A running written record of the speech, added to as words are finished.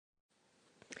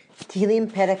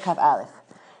Tehillim Perek Kaf Aleph.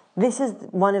 This is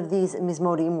one of these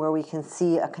Mizmorim where we can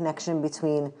see a connection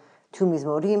between two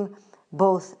Mizmorim.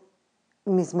 Both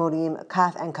Mizmorim,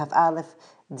 Kaf and Kaf Aleph,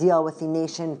 deal with the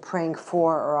nation praying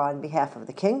for or on behalf of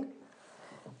the king.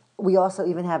 We also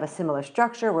even have a similar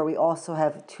structure where we also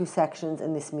have two sections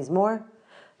in this Mizmor.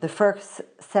 The first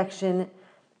section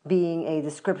being a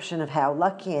description of how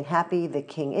lucky and happy the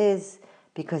king is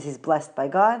because he's blessed by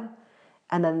God.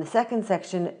 And then the second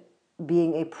section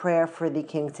being a prayer for the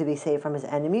king to be saved from his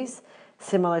enemies,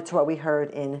 similar to what we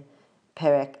heard in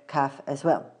Perek Kaf as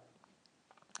well.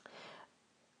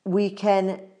 We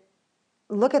can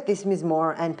look at this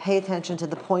Mizmor and pay attention to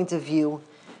the point of view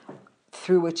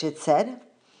through which it's said.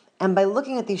 And by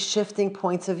looking at these shifting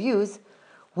points of views,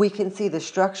 we can see the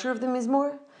structure of the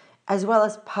Mizmor, as well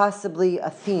as possibly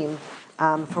a theme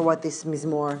for what this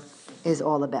Mizmor is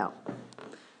all about.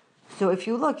 So if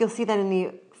you look, you'll see that in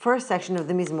the first section of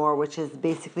the Mizmor, which is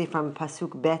basically from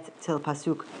Pasuk Bet till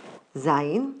Pasuk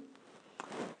Zayin,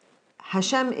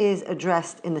 Hashem is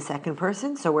addressed in the second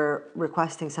person, so we're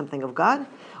requesting something of God,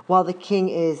 while the king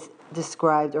is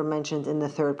described or mentioned in the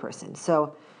third person.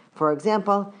 So, for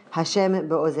example, Hashem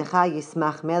be'ozecha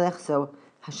yismach melech, so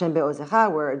Hashem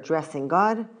be'ozecha, we're addressing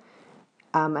God,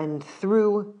 and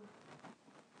through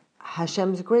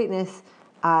Hashem's greatness,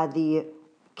 the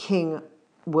king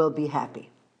will be happy.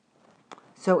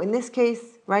 So in this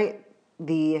case, right,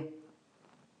 we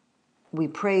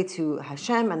pray to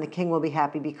Hashem and the king will be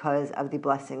happy because of the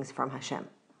blessings from Hashem.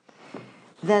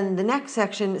 Then the next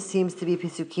section seems to be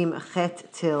Pasukim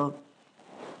Chet till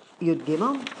Yud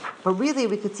Gimel, but really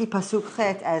we could see Pasuk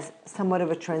Chet as somewhat of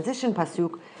a transition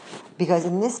Pasuk, because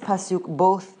in this Pasuk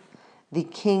both the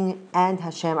king and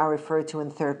Hashem are referred to in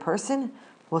third person.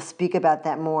 We'll speak about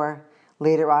that more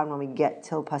later on when we get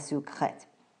till Pasuk Chet.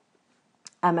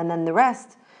 And then the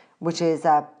rest, which is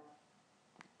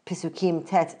Pisukim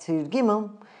Tet to Yud Gimel,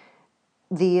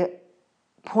 the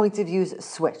point of views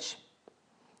switch.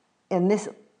 In this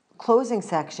closing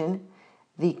section,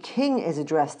 the king is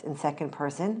addressed in second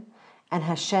person, and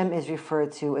Hashem is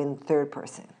referred to in third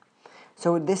person.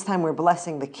 So this time we're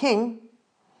blessing the king,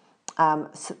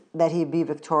 so that he be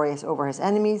victorious over his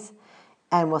enemies,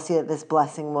 and we'll see that this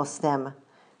blessing will stem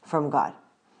from God.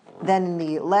 Then in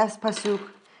the last pasuk,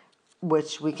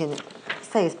 which we can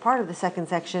say is part of the second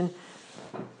section,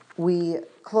 we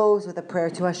close with a prayer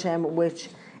to Hashem, which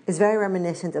is very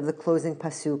reminiscent of the closing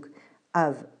pasuk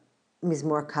of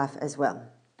Mizmor Kaf as well.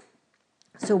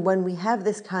 So when we have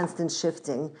this constant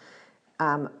shifting,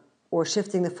 or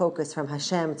shifting the focus from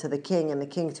Hashem to the king and the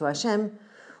king to Hashem,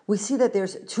 we see that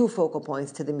there's two focal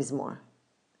points to the Mizmor,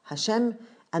 Hashem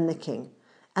and the king.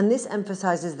 And this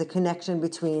emphasizes the connection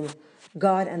between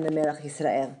God and the Melech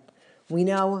Yisrael. We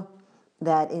know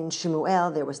that in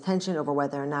Shemuel there was tension over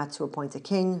whether or not to appoint a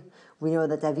king. We know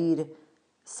that David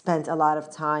spent a lot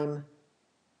of time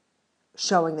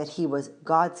showing that he was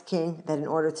God's king, that in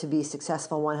order to be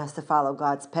successful one has to follow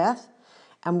God's path.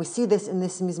 And we see this in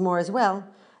this Mizmor as well,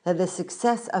 that the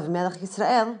success of Melech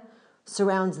Yisrael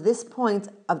surrounds this point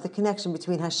of the connection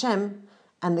between Hashem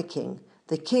and the king.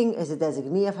 The king is a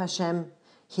designee of Hashem.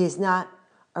 He is not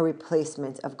a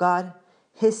replacement of God.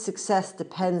 His success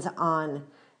depends on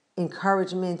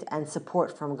encouragement and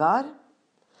support from God,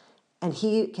 and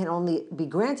he can only be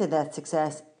granted that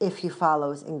success if he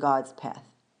follows in God's path.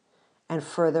 And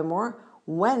furthermore,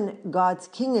 when God's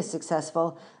king is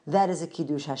successful, that is a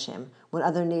Kiddush Hashem. When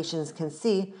other nations can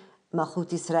see Malchut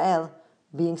Yisrael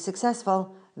being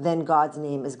successful, then God's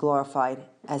name is glorified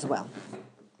as well.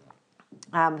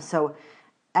 So,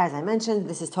 as I mentioned,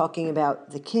 this is talking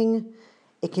about the king.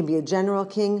 It can be a general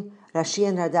king. Rashi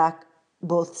and Radak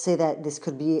both say that this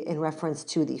could be in reference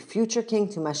to the future king,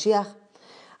 to Mashiach.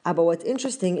 But what's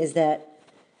interesting is that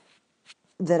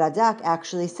the Radak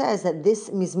actually says that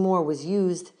this Mizmor was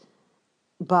used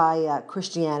by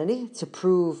Christianity to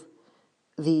prove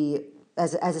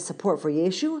as a support for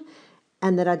Yeshu,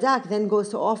 and the Radak then goes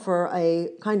to offer a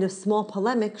kind of small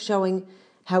polemic showing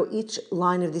how each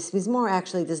line of this Mizmor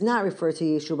actually does not refer to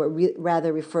Yeshu, but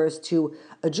rather refers to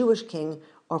a Jewish king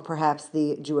or perhaps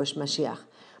the Jewish Mashiach.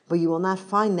 But you will not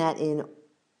find that in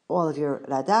all of your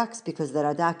Radaks because the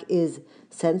Radak is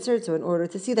censored. So in order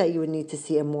to see that, you would need to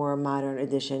see a more modern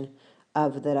edition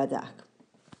of the Radak.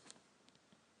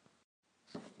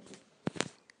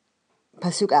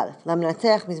 Pasuk Aleph.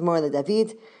 Lamnatech Mizmor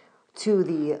LeDavid, to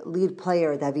the lead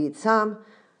player David Psalm.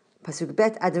 Pasuk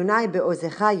Bet. Adonai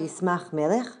be'ozecha yismach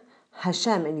melech.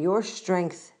 Hashem, in your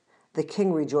strength the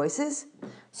king rejoices.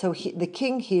 So the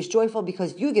king, he is joyful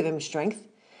because you give him strength.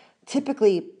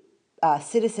 Typically,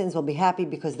 citizens will be happy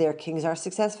because their kings are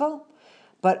successful.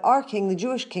 But our king, the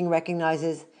Jewish king,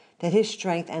 recognizes that his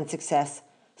strength and success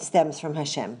stems from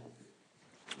Hashem.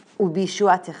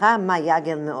 Ubishuatecha ma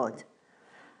yagel me'od.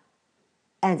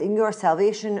 And in your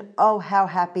salvation, oh, how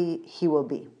happy he will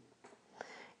be.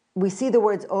 We see the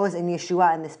words Oz and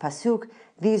Yeshua in this pasuk.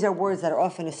 These are words that are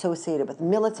often associated with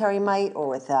military might or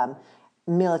with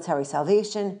military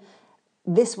salvation.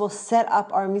 This will set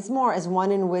up our Mizmor as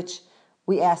one in which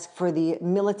we ask for the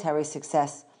military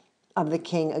success of the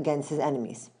king against his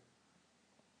enemies.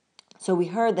 So we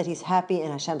heard that he's happy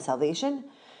in Hashem's salvation,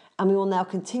 and we will now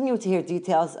continue to hear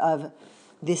details of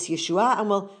this Yeshua, and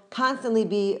we'll constantly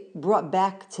be brought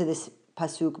back to this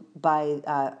pasuk by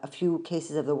a few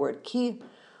cases of the word ki,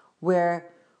 where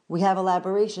we have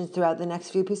elaborations throughout the next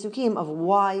few pasukim of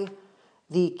why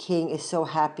the king is so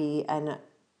happy and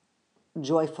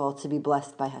joyful to be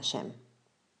blessed by Hashem.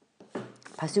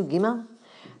 Pasuk Gimel,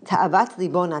 Ta'avat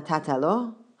libo natata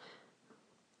lo,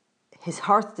 his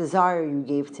heart's desire you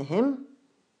gave to him,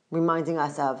 reminding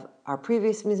us of our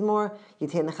previous Mizmor,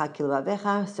 Yitein lecha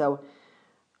kilvavecha, so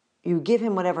you give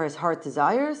him whatever his heart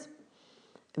desires,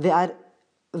 Va'areshet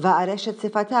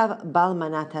sifatav bal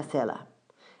manata sela,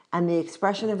 and the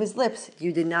expression of his lips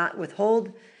you did not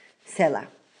withhold, sela.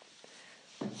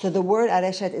 So the word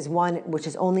areshet is one which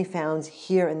is only found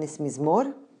here in this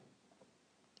Mizmor,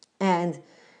 and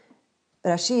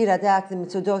Rashi, Radak, the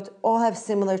Mitzodot all have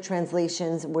similar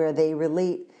translations where they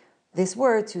relate this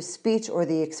word to speech or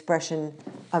the expression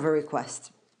of a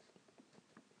request.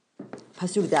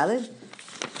 Pasuk Daled,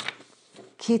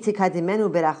 Ki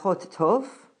tikadimenu berachot tov,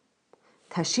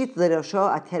 tashit l'rosho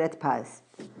ateret paz.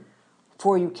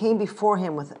 For you came before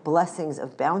him with blessings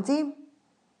of bounty,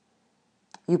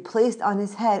 you placed on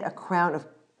his head a crown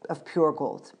of pure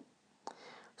gold.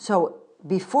 So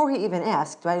before he even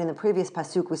asked, right, in the previous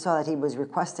pasuk we saw that he was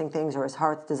requesting things or his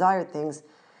heart desired things,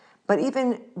 but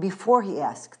even before he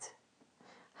asked,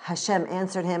 Hashem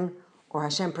answered him, or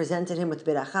Hashem presented him with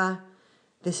beracha.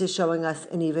 This is showing us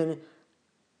an even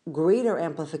greater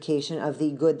amplification of the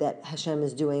good that Hashem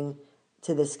is doing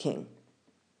to this king.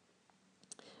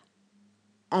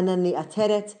 And then the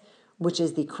ateret, which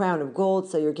is the crown of gold,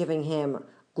 so you're giving him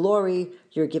glory,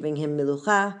 you're giving him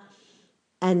milucha.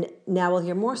 And now we'll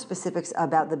hear more specifics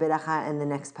about the beracha in the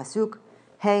next pasuk.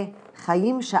 Hey,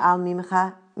 chayim sha'al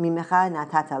mimecha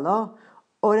natata lo,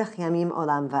 orech yamim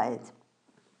olam va'ed.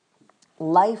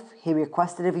 Life he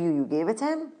requested of you, you gave it to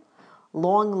him.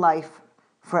 Long life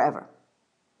forever.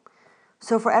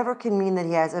 So forever can mean that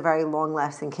he has a very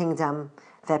long-lasting kingdom,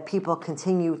 that people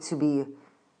continue to be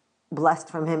blessed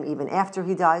from him even after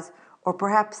he dies, or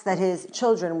perhaps that his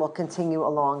children will continue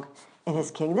along in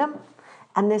his kingdom.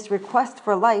 And this request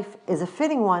for life is a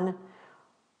fitting one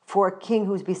for a king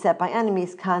who's beset by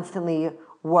enemies, constantly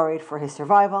worried for his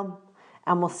survival.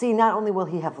 And we'll see, not only will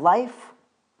he have life,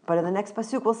 but in the next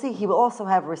pasuk we'll see he will also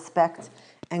have respect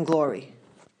and glory.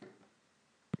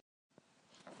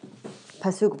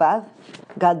 Pasuk Vav,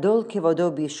 Gadol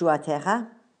kivodo b'yeshuatecha,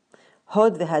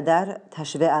 hod v'hadar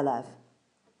tashve alav.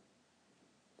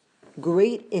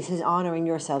 Great is his honor in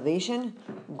your salvation,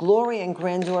 glory and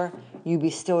grandeur you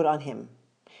bestowed on him.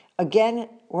 Again,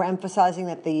 we're emphasizing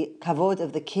that the kavod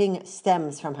of the king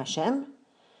stems from Hashem.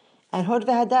 And hod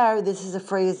v'hadar, this is a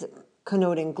phrase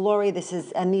connoting glory.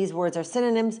 And these words are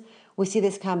synonyms. We see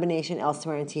this combination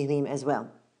elsewhere in Tehillim as well.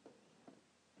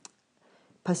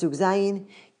 Pasuk Zayin,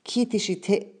 Ki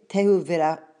tishitehu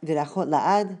virachot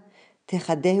la'ad,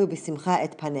 techadehu b'simcha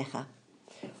et panecha.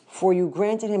 For you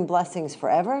granted him blessings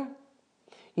forever,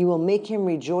 you will make him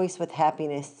rejoice with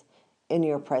happiness in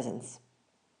your presence.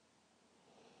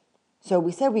 So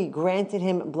we said we granted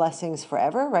him blessings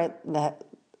forever, right? That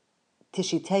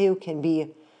tishitehu can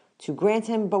be to grant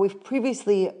him, but we've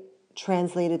previously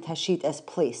translated tashit as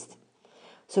placed.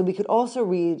 So we could also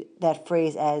read that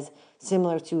phrase as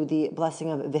similar to the blessing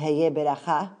of v'hayeh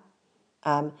beracha,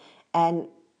 and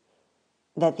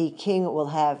that the king will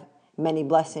have many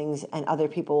blessings and other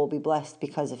people will be blessed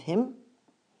because of him.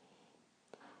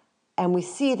 And we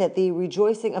see that the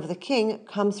rejoicing of the king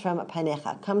comes from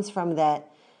panecha, comes from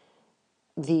that,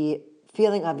 the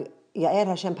feeling of Ya'er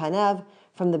Hashem panav,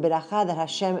 from the beracha that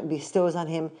Hashem bestows on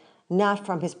him, not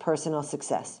from his personal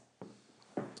success.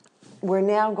 We're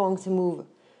now going to move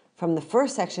from the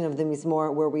first section of the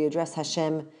Mizmor, where we address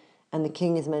Hashem and the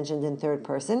king is mentioned in third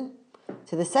person,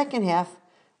 to the second half,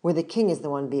 where the king is the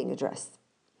one being addressed.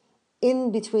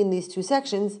 In between these two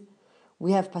sections,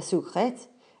 we have Pasuk Chet,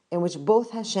 in which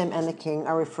both Hashem and the king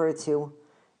are referred to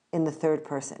in the third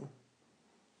person.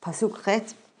 Pasuk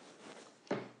Chet,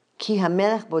 Ki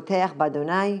hamelech boteach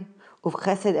b'Adonai,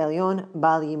 uv'chesed elyon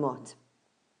bal yimot.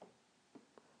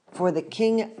 For the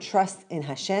king trusts in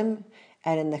Hashem,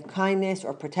 and in the kindness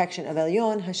or protection of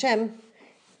Elyon, Hashem,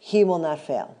 he will not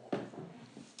fail.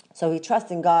 So he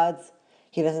trusts in gods,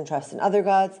 he doesn't trust in other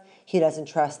gods, he doesn't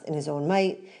trust in his own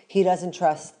might, he doesn't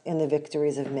trust in the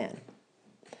victories of man.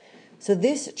 So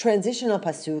this transitional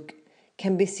pasuk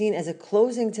can be seen as a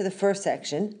closing to the first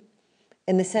section,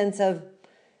 in the sense of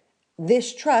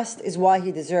this trust is why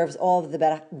he deserves all of the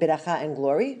beracha and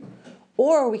glory,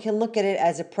 or we can look at it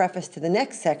as a preface to the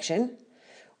next section,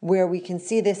 where we can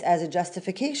see this as a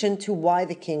justification to why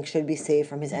the king should be saved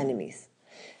from his enemies.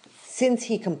 Since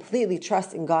he completely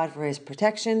trusts in God for his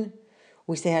protection,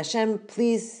 we say, Hashem,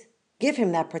 please give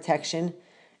him that protection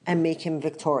and make him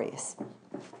victorious.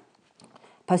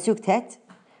 Pasuk Tet,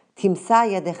 Timsa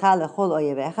yadecha lechol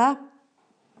oyevecha.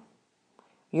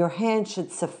 Your hand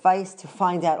should suffice to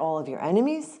find out all of your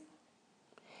enemies.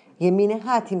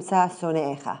 Yeminecha timsa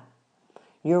soneecha.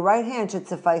 Your right hand should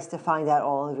suffice to find out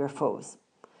all of your foes.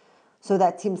 So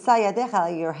that timsa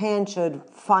yadecha, your hand should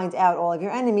find out all of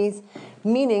your enemies,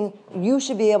 meaning you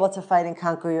should be able to fight and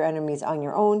conquer your enemies on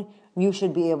your own. You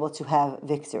should be able to have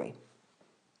victory.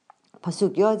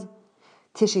 Pasuk Yod,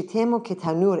 Tishitemu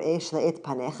ketanur esh le'et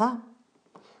panecha.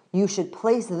 You should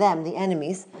place them, the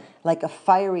enemies, like a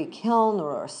fiery kiln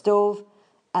or a stove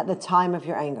at the time of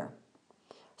your anger.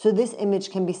 So this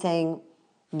image can be saying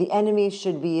the enemy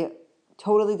should be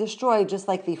totally destroyed, just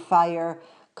like the fire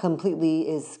completely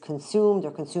is consumed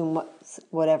or consume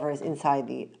whatever is inside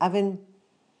the oven.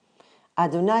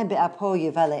 Adonai be'apo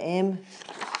yivaleim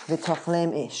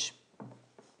v'tochlem ish.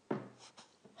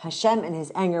 Hashem in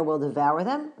his anger will devour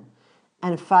them,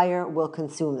 and fire will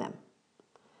consume them.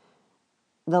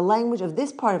 The language of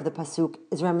this part of the pasuk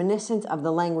is reminiscent of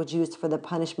the language used for the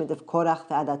punishment of Korach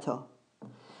ve'adato.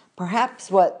 Perhaps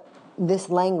what this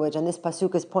language and this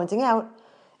pasuk is pointing out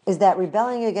is that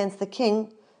rebelling against the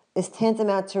king is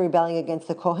tantamount to rebelling against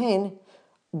the Kohen,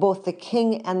 both the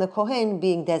king and the Kohen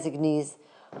being designees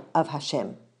of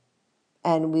Hashem.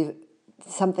 And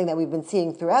something that we've been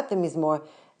seeing throughout the Mizmor,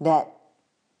 that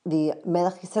the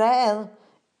Melech Yisrael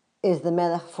is the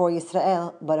Melech for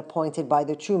Yisrael, but appointed by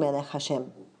the true Melech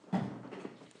Hashem.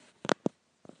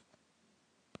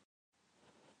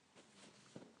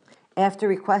 After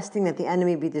requesting that the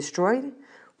enemy be destroyed,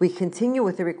 we continue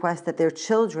with the request that their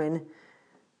children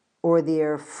or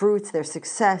their fruits, their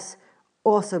success,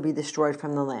 also be destroyed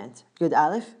from the land. Yud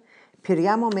Aleph,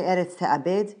 Piryamo me'eretz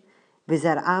te'abed,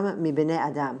 v'zar'am mi'bnei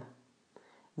Adam.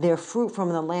 Their fruit from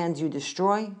the land you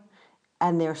destroy,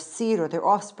 and their seed or their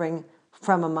offspring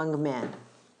from among man.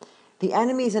 The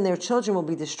enemies and their children will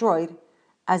be destroyed,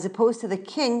 as opposed to the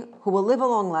king who will live a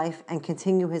long life and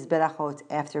continue his berachot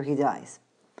after he dies.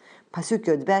 Pasuk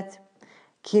Yod Bet,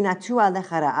 Ki natu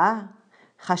alecha ra'ah,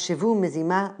 chashevu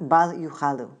mizima bal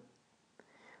yuchalu.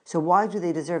 So why do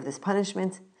they deserve this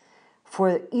punishment?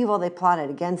 For the evil they plotted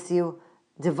against you,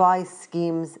 devised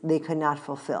schemes they could not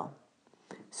fulfill.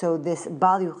 So this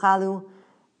bal yuchalu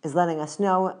is letting us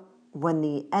know when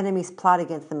the enemies plot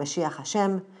against the Mashiach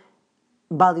Hashem,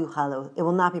 bal yuchalu, it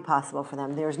will not be possible for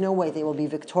them. There is no way they will be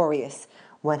victorious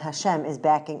when Hashem is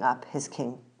backing up his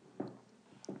king.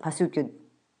 Pasuk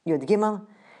Yod Gimel,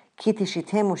 Ki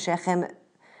tishitemu shechem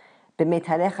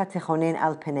b'meitarecha techonen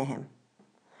al penehem.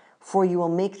 For you will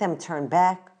make them turn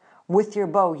back. With your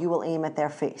bow you will aim at their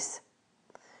face.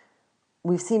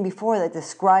 We've seen before that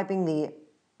describing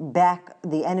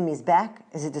the enemy's back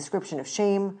is a description of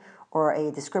shame or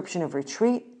a description of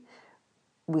retreat.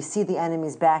 We see the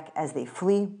enemy's back as they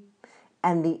flee,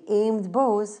 and the aimed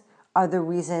bows are the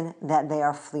reason that they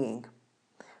are fleeing.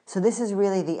 So this is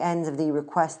really the end of the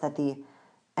request that the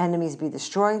enemies be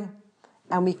destroyed.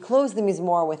 And we close the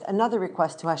Mizmor with another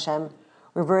request to Hashem,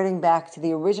 reverting back to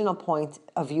the original point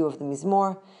of view of the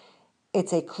Mizmor.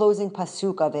 It's a closing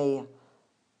pasuk of a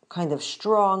kind of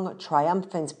strong,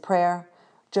 triumphant prayer,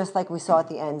 just like we saw at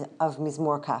the end of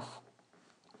Mizmor Kaf.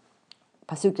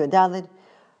 Pasuk Yodalid,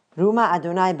 Ruma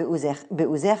Adonai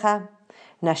be'uzecha,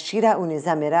 nashira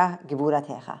unizamera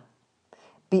giburatecha.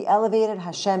 Be elevated,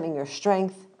 Hashem, in your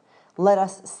strength. Let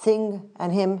us sing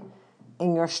and hymn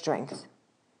in your strength.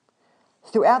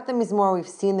 Throughout the Mizmor, we've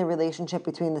seen the relationship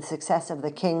between the success of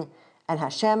the king and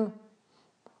Hashem.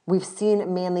 We've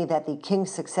seen mainly that the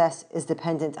king's success is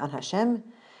dependent on Hashem.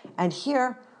 And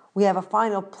here we have a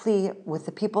final plea with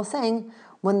the people saying,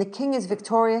 when the king is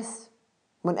victorious,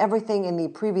 when everything in the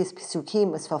previous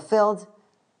Psukim is fulfilled,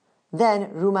 then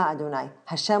Ruma Adonai,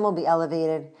 Hashem will be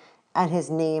elevated and his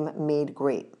name made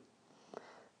great.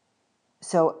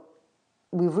 So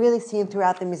we've really seen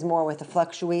throughout the Mizmor with the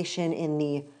fluctuation in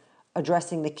the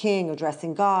addressing the king,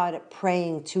 addressing God,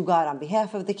 praying to God on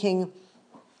behalf of the king,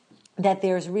 that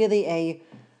there's really a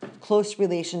close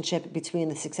relationship between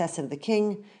the success of the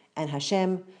king and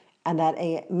Hashem, and that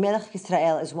a Melech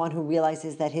Yisrael is one who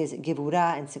realizes that his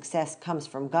gevurah and success comes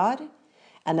from God,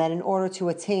 and that in order to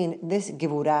attain this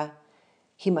gevurah,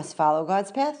 he must follow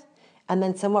God's path. And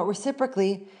then somewhat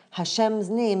reciprocally, Hashem's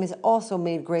name is also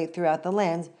made great throughout the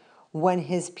land when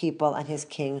his people and his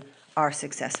king are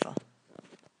successful.